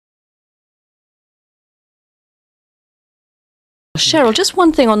Cheryl, just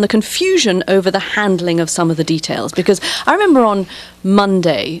one thing on the confusion over the handling of some of the details, because I remember on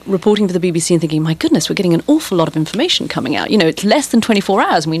Monday reporting for the BBC and thinking, my goodness, we're getting an awful lot of information coming out. You know, it's less than 24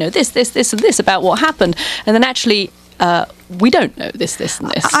 hours and we know this, and this about what happened. And then actually, we don't know this,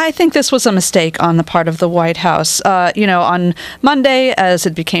 and this. I think this was a mistake on the part of the White House. On Monday, as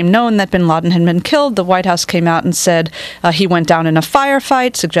it became known that bin Laden had been killed, the White House came out and said he went down in a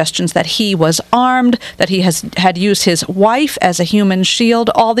firefight, suggestions that he was armed, that he had used his wife as a human shield.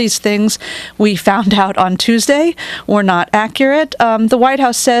 All these things we found out on Tuesday were not accurate. The White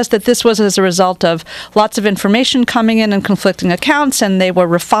House says that this was as a result of lots of information coming in and conflicting accounts, and they were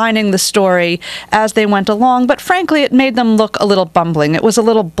refining the story as they went along. But frankly, it made them look a little bumbling. It was a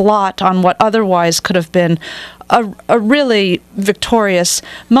little blot on what otherwise could have been a really victorious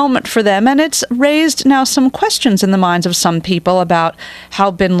moment for them, and it's raised now some questions in the minds of some people about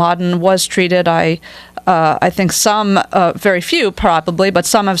how bin Laden was treated. I think some, very few probably, but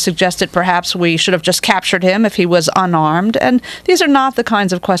some have suggested perhaps we should have just captured him if he was unarmed. And these are not the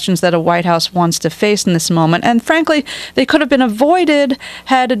kinds of questions that a White House wants to face in this moment. And frankly, they could have been avoided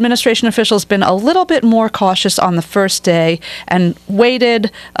had administration officials been a little bit more cautious on the first day and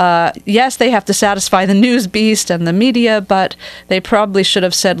waited. Yes, they have to satisfy the news beast and the media, but they probably should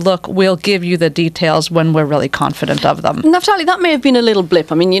have said, look, we'll give you the details when we're really confident of them. Naftali, that may have been a little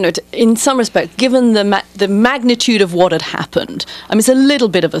blip. I mean, in some respect, given the magnitude of what had happened, I mean, it's a little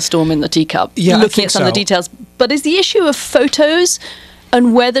bit of a storm in the teacup, looking at some of the details. But is the issue of photos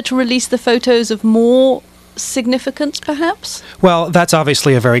and whether to release the photos of more significance, perhaps? Well, that's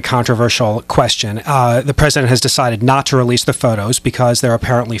obviously a very controversial question. The president has decided not to release the photos because they're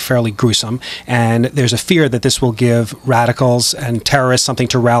apparently fairly gruesome, and there's a fear that this will give radicals and terrorists something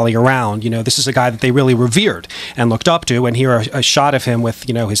to rally around. This is a guy that they really revered and looked up to, and here a shot of him with,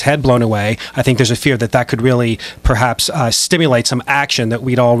 his head blown away. I think there's a fear that that could really perhaps stimulate some action that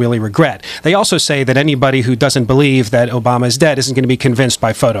we'd all really regret. They also say that anybody who doesn't believe that Obama is dead isn't going to be convinced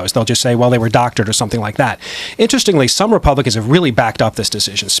by photos. They'll just say, well, they were doctored or something like that. Interestingly, some Republicans have really backed up this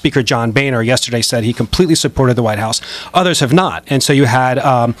decision. Speaker John Boehner yesterday said he completely supported the White House. Others have not. And so you had,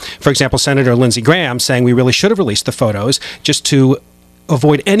 for example, Senator Lindsey Graham saying we really should have released the photos just to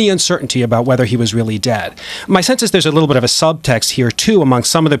avoid any uncertainty about whether he was really dead. My sense is there's a little bit of a subtext here, too, among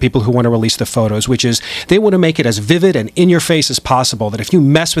some of the people who want to release the photos, which is they want to make it as vivid and in your face as possible, that if you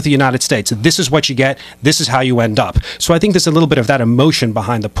mess with the United States, this is what you get, this is how you end up. So I think there's a little bit of that emotion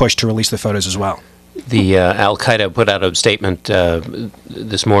behind the push to release the photos as well. The Al-Qaeda put out a statement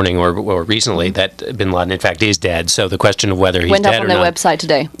this morning or recently that bin Laden, in fact, is dead. So the question of whether he's dead or not... Went up on their website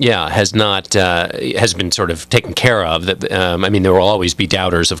today. Yeah, has been sort of taken care of. I mean, there will always be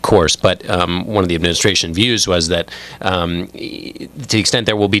doubters, of course, but one of the administration views was that to the extent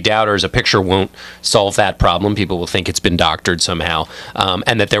there will be doubters, a picture won't solve that problem. People will think it's been doctored somehow,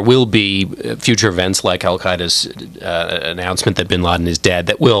 and that there will be future events like Al-Qaeda's announcement that bin Laden is dead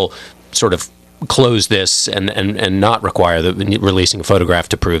that will sort of close this and not require releasing a photograph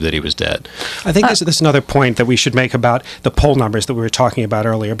to prove that he was dead. I think this is another point that we should make about the poll numbers that we were talking about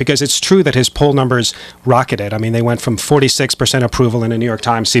earlier, because it's true that his poll numbers rocketed. I mean, they went from 46% approval in a New York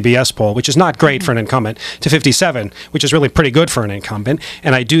Times CBS poll, which is not great for an incumbent, to 57%, which is really pretty good for an incumbent.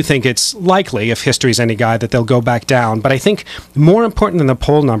 And I do think it's likely, if history's any guide, that they'll go back down. But I think more important than the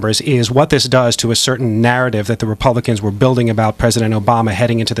poll numbers is what this does to a certain narrative that the Republicans were building about President Obama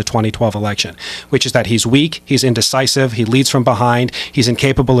heading into the 2012 election, which is that he's weak, he's indecisive, he leads from behind, he's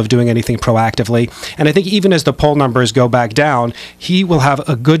incapable of doing anything proactively. And I think even as the poll numbers go back down, he will have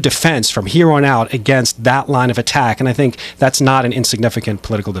a good defense from here on out against that line of attack. And I think that's not an insignificant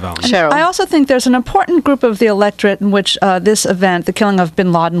political development. Cheryl. I also think there's an important group of the electorate in which this event, the killing of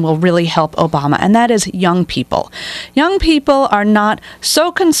bin Laden, will really help Obama, and that is young people. Young people are not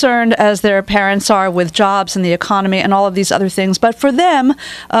so concerned as their parents are with jobs and the economy and all of these other things, but for them,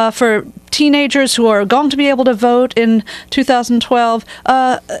 for teenagers who are going to be able to vote in 2012,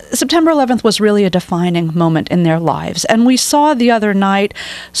 September 11th was really a defining moment in their lives. And we saw the other night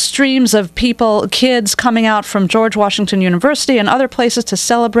streams of people, kids coming out from George Washington University and other places to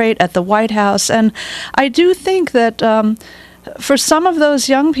celebrate at the White House. And I do think that for some of those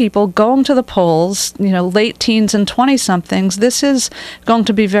young people going to the polls, late teens and 20-somethings, this is going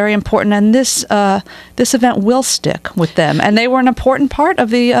to be very important, and this event will stick with them. And they were an important part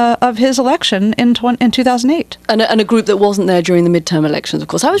of his election in 2008. And a group that wasn't there during the midterm elections, of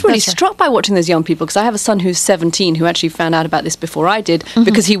course. I was really struck by watching those young people, because I have a son who's 17 who actually found out about this before I did,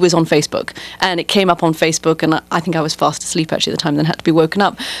 because he was on Facebook. And it came up on Facebook, and I think I was fast asleep actually at the time, then had to be woken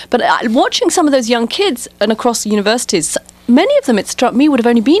up. But watching some of those young kids and across the universities, many of them, it struck me, would have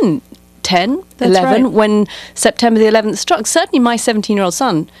only been 10, That's 11, right. when September the 11th struck. Certainly my 17-year-old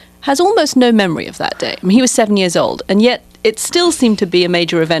son has almost no memory of that day. I mean, he was 7 years old, and yet it still seemed to be a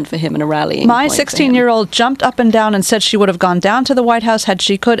major event for him and a rallying My point for him. 16-year-old jumped up and down and said she would have gone down to the White House had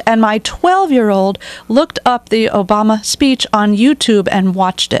she could, and my 12-year-old looked up the Obama speech on YouTube and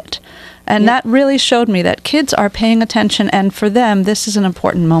watched it. And that really showed me that kids are paying attention, and for them, this is an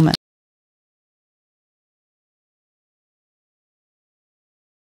important moment.